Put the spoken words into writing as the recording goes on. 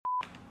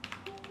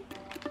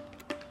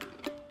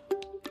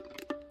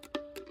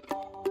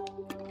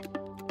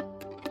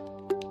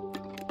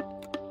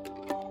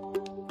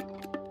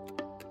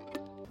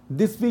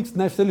This week's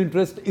national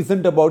interest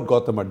isn't about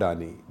Gautam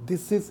Adani.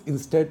 This is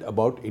instead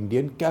about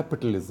Indian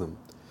capitalism.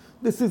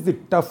 This is the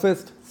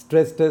toughest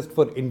stress test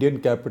for Indian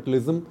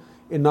capitalism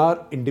in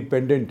our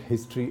independent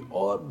history,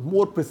 or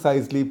more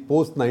precisely,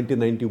 post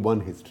 1991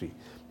 history.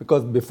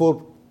 Because before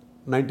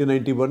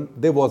 1991,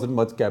 there wasn't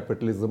much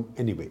capitalism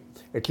anyway,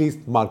 at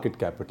least market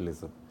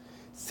capitalism.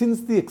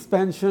 Since the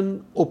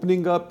expansion,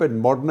 opening up,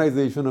 and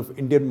modernization of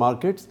Indian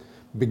markets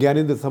began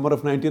in the summer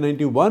of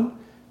 1991,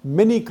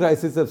 many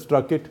crises have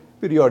struck it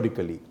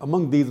periodically.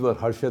 Among these were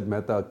Harshad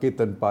Mehta,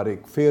 Ketan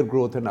Parekh, Fair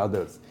Growth, and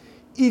others.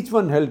 Each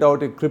one held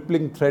out a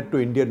crippling threat to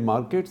Indian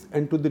markets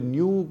and to the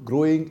new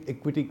growing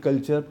equity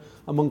culture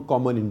among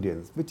common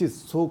Indians, which is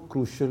so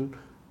crucial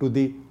to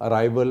the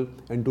arrival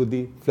and to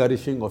the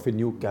flourishing of a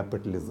new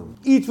capitalism.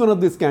 Each one of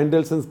these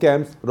scandals and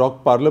scams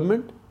rocked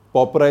Parliament,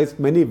 pauperized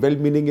many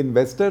well-meaning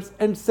investors,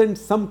 and sent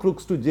some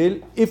crooks to jail,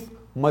 if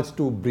much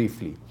too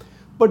briefly.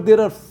 But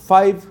there are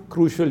five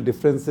crucial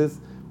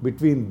differences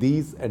between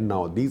these and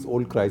now, these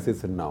old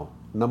crises and now.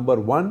 Number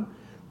one,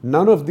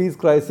 none of these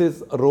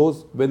crises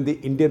arose when the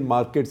Indian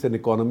markets and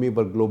economy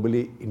were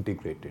globally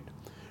integrated.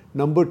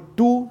 Number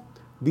two,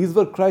 these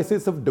were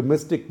crises of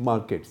domestic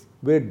markets,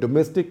 where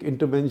domestic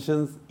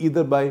interventions,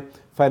 either by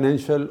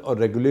financial or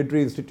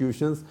regulatory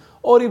institutions,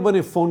 or even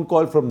a phone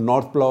call from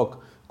North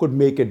Block, could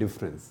make a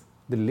difference.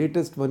 The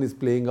latest one is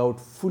playing out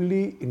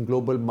fully in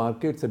global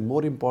markets and,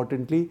 more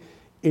importantly,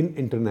 in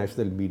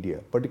international media,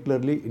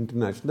 particularly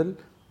international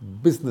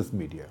business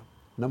media.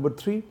 Number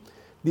three,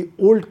 the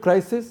old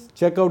crisis,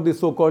 check out the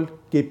so-called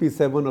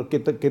KP7 or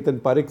Ketan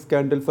Parekh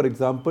scandal, for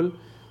example.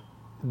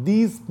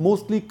 These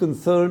mostly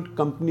concerned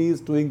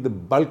companies doing the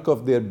bulk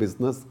of their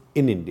business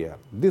in India.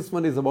 This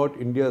one is about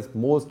India's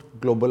most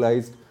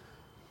globalized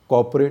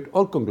corporate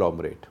or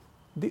conglomerate.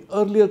 The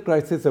earlier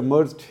crisis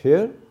emerged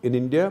here in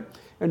India,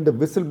 and the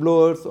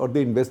whistleblowers or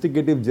the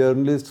investigative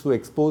journalists who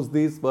exposed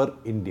these were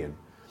Indian.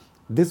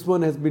 This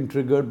one has been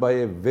triggered by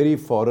a very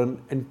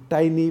foreign and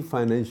tiny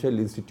financial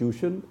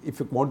institution, if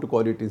you want to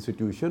call it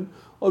institution,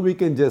 or we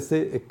can just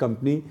say a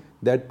company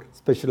that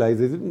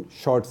specializes in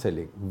short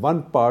selling,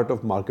 one part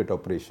of market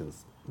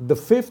operations. The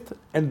fifth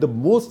and the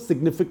most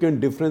significant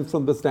difference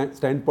from the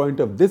standpoint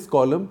of this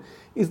column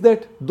is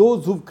that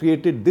those who've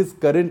created this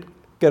current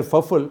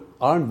kerfuffle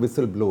aren't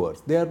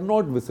whistleblowers. They are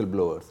not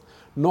whistleblowers,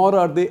 nor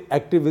are they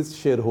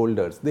activist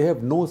shareholders. They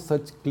have no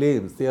such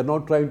claims. They are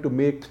not trying to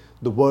make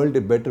the world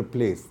a better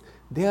place.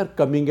 They are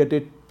coming at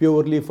it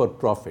purely for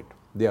profit.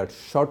 They are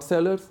short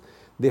sellers.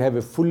 They have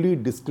a fully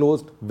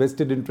disclosed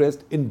vested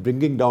interest in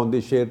bringing down the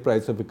share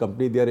price of a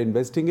company they are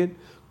investing in,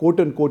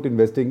 quote unquote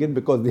investing in,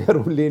 because they are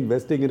only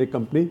investing in a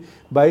company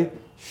by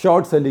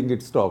short selling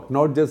its stock,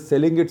 not just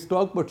selling its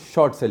stock, but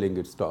short selling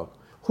its stock.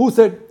 Who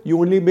said you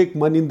only make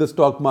money in the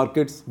stock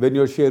markets when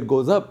your share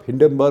goes up?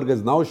 Hindenburg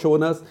has now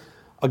shown us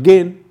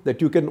again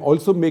that you can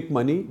also make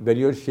money when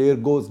your share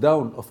goes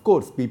down. Of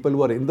course, people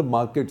who are in the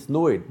markets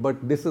know it,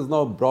 but this has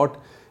now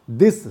brought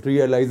this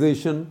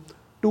realization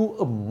to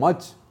a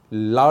much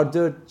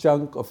larger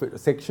chunk of a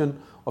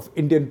section of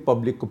Indian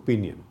public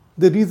opinion.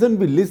 The reason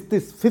we list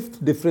this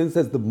fifth difference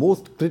as the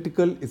most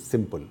critical is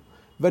simple.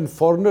 When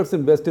foreigners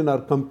invest in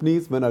our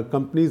companies, when our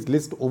companies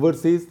list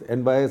overseas,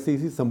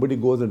 NYSE, somebody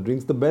goes and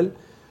rings the bell.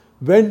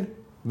 When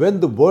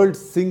the world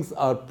sings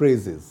our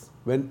praises,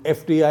 when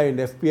FDI and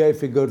FPI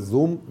figures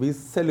zoom, we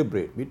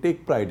celebrate, we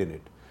take pride in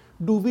it.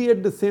 Do we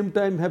at the same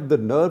time have the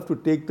nerve to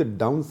take the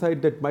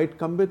downside that might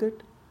come with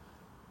it?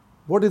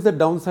 What is the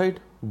downside?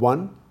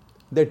 One,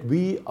 that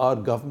we, our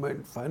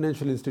government,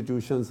 financial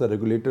institutions, or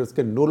regulators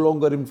can no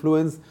longer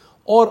influence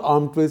or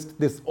arm twist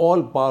this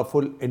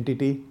all-powerful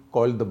entity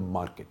called the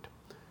market.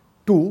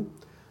 Two,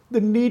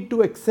 the need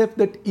to accept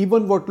that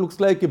even what looks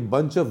like a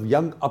bunch of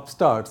young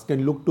upstarts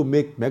can look to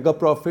make mega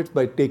profits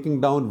by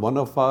taking down one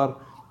of our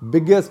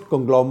biggest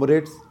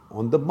conglomerates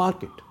on the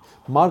market.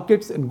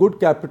 Markets in good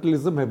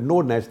capitalism have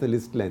no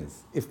nationalist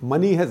lens. If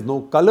money has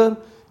no color,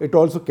 it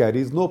also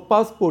carries no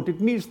passport.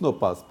 It needs no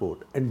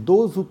passport. And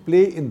those who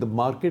play in the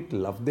market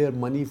love their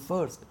money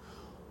first.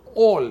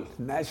 All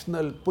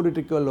national,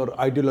 political, or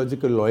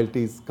ideological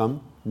loyalties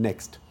come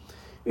next.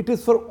 It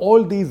is for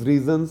all these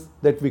reasons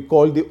that we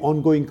call the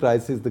ongoing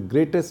crisis the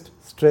greatest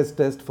stress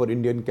test for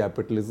Indian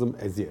capitalism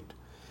as yet.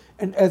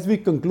 And as we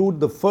conclude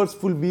the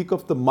first full week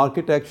of the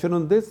market action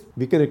on this,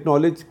 we can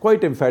acknowledge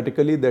quite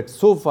emphatically that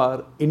so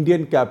far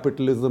Indian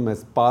capitalism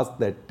has passed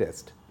that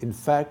test. In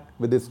fact,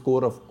 with a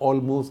score of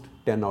almost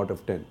 10 out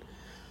of 10.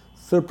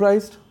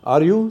 Surprised?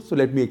 Are you? So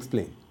let me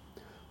explain.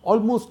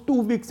 Almost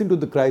 2 weeks into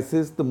the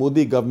crisis, the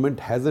Modi government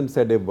hasn't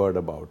said a word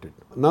about it.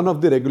 None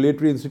of the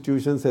regulatory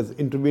institutions has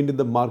intervened in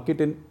the market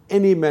in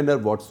any manner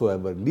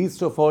whatsoever,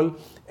 least of all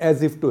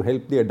as if to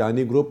help the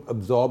Adani Group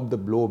absorb the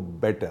blow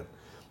better.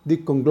 The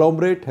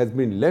conglomerate has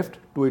been left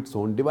to its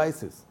own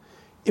devices.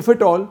 If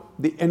at all,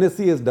 the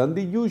NSE has done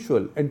the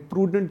usual and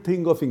prudent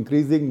thing of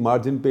increasing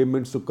margin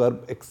payments to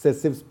curb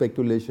excessive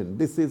speculation.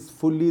 This is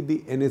fully the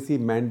NSE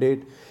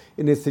mandate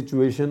in a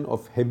situation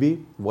of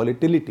heavy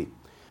volatility.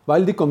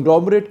 While the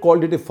conglomerate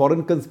called it a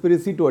foreign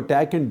conspiracy to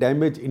attack and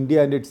damage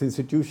India and its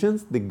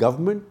institutions, the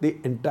government, the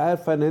entire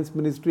finance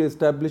ministry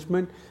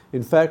establishment,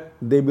 in fact,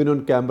 they've been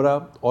on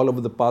camera all over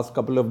the past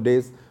couple of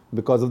days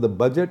because of the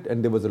budget,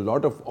 and there was a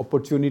lot of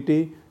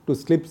opportunity to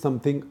slip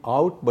something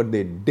out, but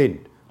they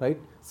didn't, right?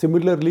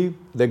 Similarly,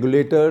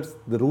 regulators,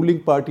 the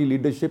ruling party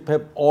leadership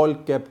have all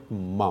kept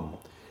mum.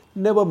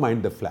 Never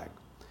mind the flag.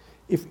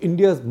 If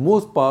India's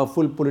most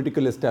powerful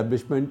political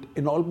establishment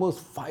in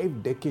almost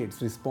 5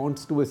 decades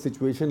responds to a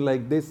situation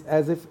like this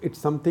as if it's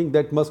something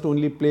that must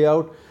only play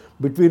out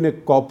between a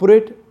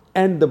corporate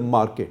and the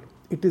market,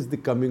 it is the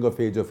coming of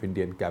age of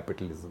Indian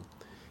capitalism.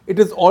 It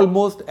is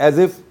almost as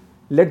if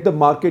let the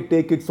market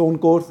take its own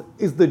course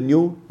is the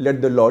new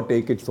let the law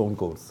take its own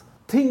course.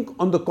 Think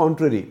on the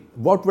contrary,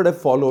 what would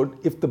have followed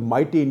if the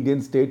mighty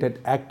Indian state had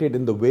acted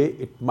in the way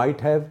it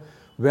might have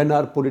when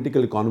our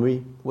political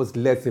economy was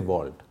less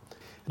evolved?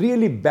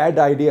 Really bad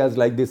ideas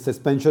like the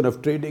suspension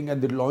of trading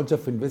and the launch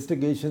of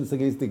investigations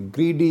against the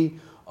greedy,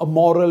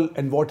 immoral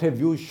and what have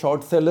you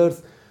short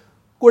sellers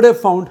could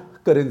have found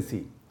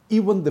currency.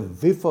 Even the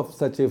whiff of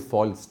such a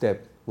false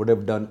step would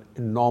have done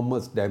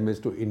enormous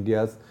damage to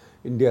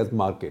India's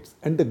markets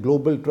and the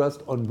global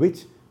trust on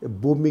which a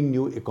booming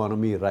new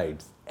economy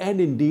rides, and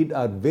indeed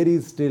our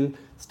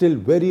still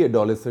very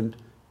adolescent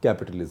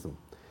capitalism.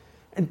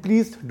 And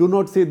please do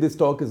not say this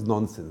talk is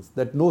nonsense,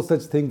 that no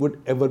such thing would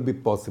ever be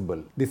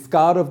possible. The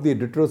scar of the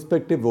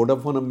retrospective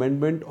Vodafone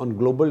Amendment on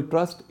global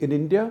trust in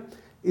India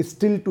is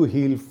still to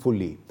heal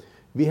fully.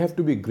 We have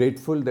to be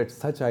grateful that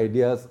such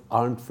ideas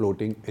aren't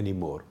floating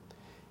anymore.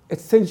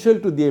 Essential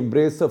to the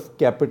embrace of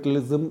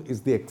capitalism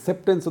is the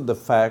acceptance of the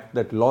fact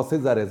that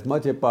losses are as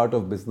much a part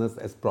of business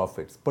as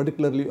profits,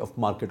 particularly of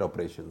market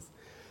operations.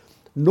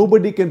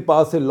 Nobody can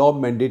pass a law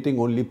mandating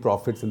only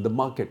profits in the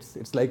markets.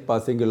 It's like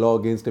passing a law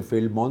against a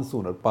failed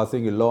monsoon or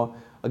passing a law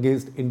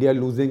against India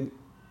losing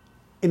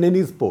in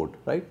any sport,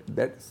 right?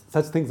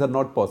 Such things are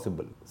not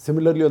possible.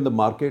 Similarly, on the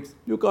markets,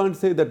 you can't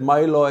say that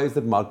my law is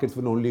that markets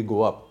will only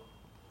go up.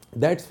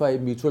 That's why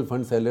mutual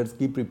fund sellers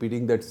keep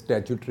repeating that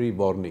statutory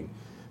warning.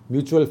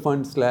 Mutual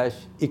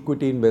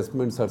fund/equity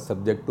investments are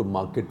subject to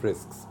market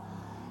risks.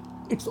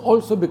 It's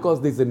also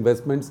because these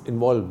investments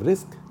involve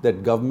risk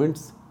that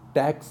governments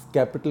tax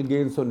capital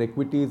gains on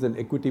equities and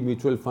equity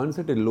mutual funds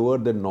at a lower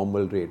than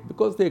normal rate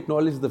because they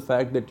acknowledge the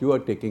fact that you are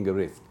taking a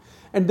risk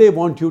and they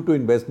want you to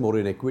invest more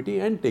in equity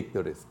and take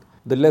the risk.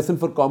 The lesson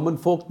for common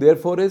folk,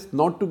 therefore, is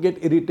not to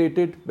get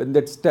irritated when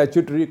that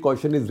statutory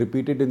caution is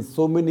repeated in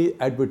so many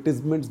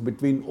advertisements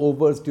between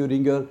overs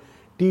during your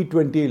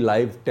T20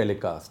 live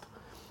telecast.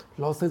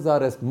 Losses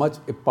are as much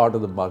a part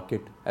of the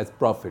market as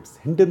profits.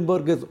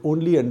 Hindenburg has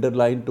only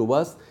underlined to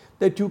us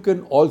that you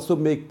can also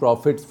make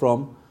profits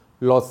from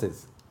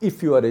losses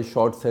if you are a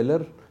short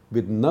seller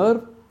with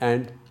nerve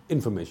and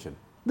information.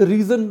 The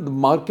reason the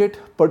market,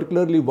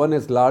 particularly one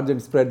as large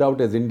and spread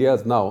out as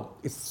India's now,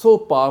 is so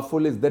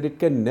powerful is that it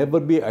can never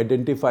be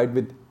identified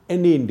with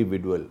any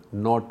individual.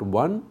 Not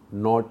one,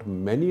 not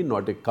many,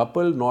 not a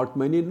couple, not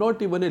many,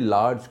 not even a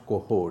large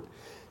cohort.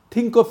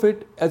 Think of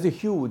it as a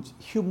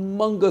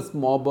humongous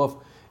mob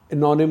of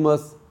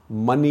anonymous,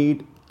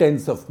 moneyed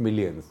tens of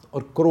millions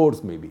or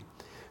crores maybe.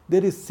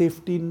 There is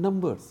safety in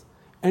numbers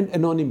and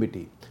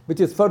anonymity,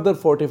 which is further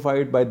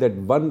fortified by that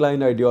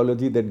one-line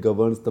ideology that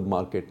governs the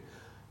market.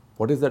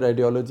 What is that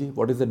ideology?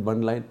 What is that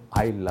one line?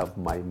 I love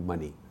my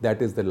money.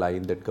 That is the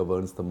line that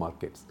governs the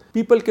markets.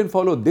 People can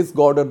follow this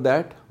god or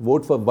that,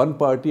 vote for one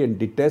party and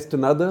detest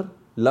another,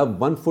 love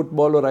one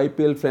football or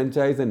IPL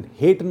franchise and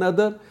hate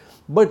another,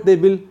 but they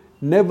will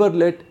never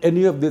let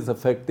any of this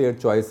affect their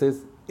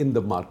choices in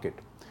the market.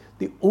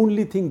 The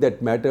only thing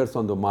that matters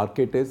on the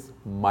market is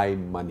my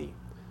money.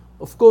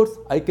 Of course,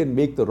 I can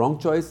make the wrong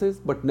choices,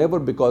 but never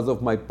because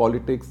of my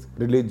politics,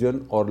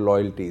 religion or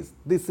loyalties.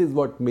 This is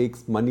what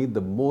makes money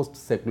the most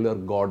secular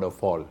god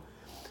of all,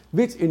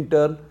 which in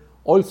turn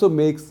also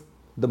makes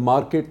the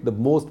market the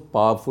most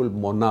powerful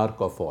monarch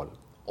of all,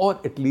 or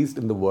at least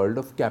in the world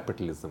of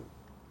capitalism.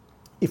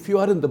 If you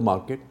are in the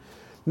market,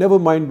 never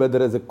mind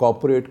whether as a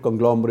corporate,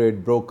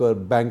 conglomerate, broker,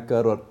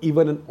 banker or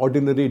even an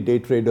ordinary day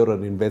trader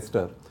or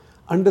investor,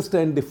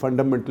 understand the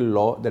fundamental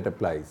law that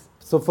applies.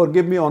 So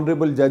forgive me,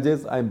 honorable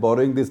judges, I am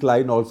borrowing this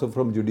line also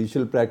from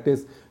judicial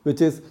practice, which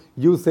is,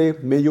 you say,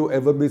 may you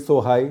ever be so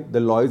high, the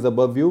law is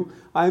above you.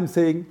 I am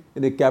saying,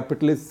 in a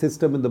capitalist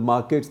system in the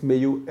markets, may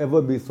you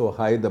ever be so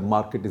high, the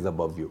market is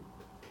above you.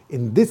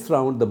 In this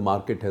round, the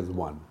market has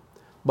won.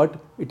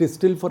 But it is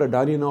still for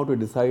Adani now to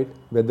decide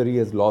whether he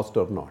has lost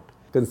or not.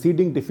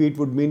 Conceding defeat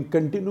would mean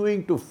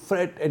continuing to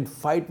fret and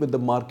fight with the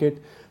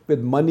market, with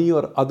money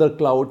or other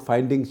clout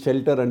finding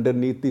shelter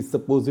underneath the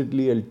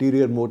supposedly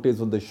ulterior motives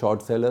of the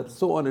short seller,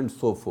 so on and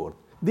so forth.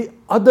 The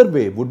other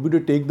way would be to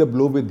take the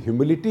blow with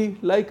humility,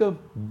 like a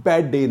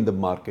bad day in the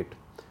market.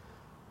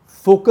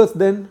 Focus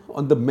then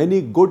on the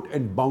many good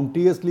and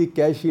bounteously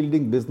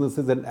cash-yielding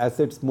businesses and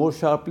assets more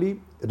sharply,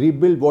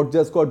 rebuild what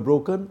just got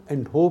broken,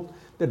 and hope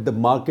that the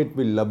market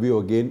will love you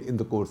again in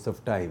the course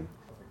of time.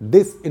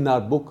 This, in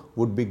our book,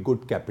 would be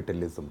good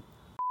capitalism.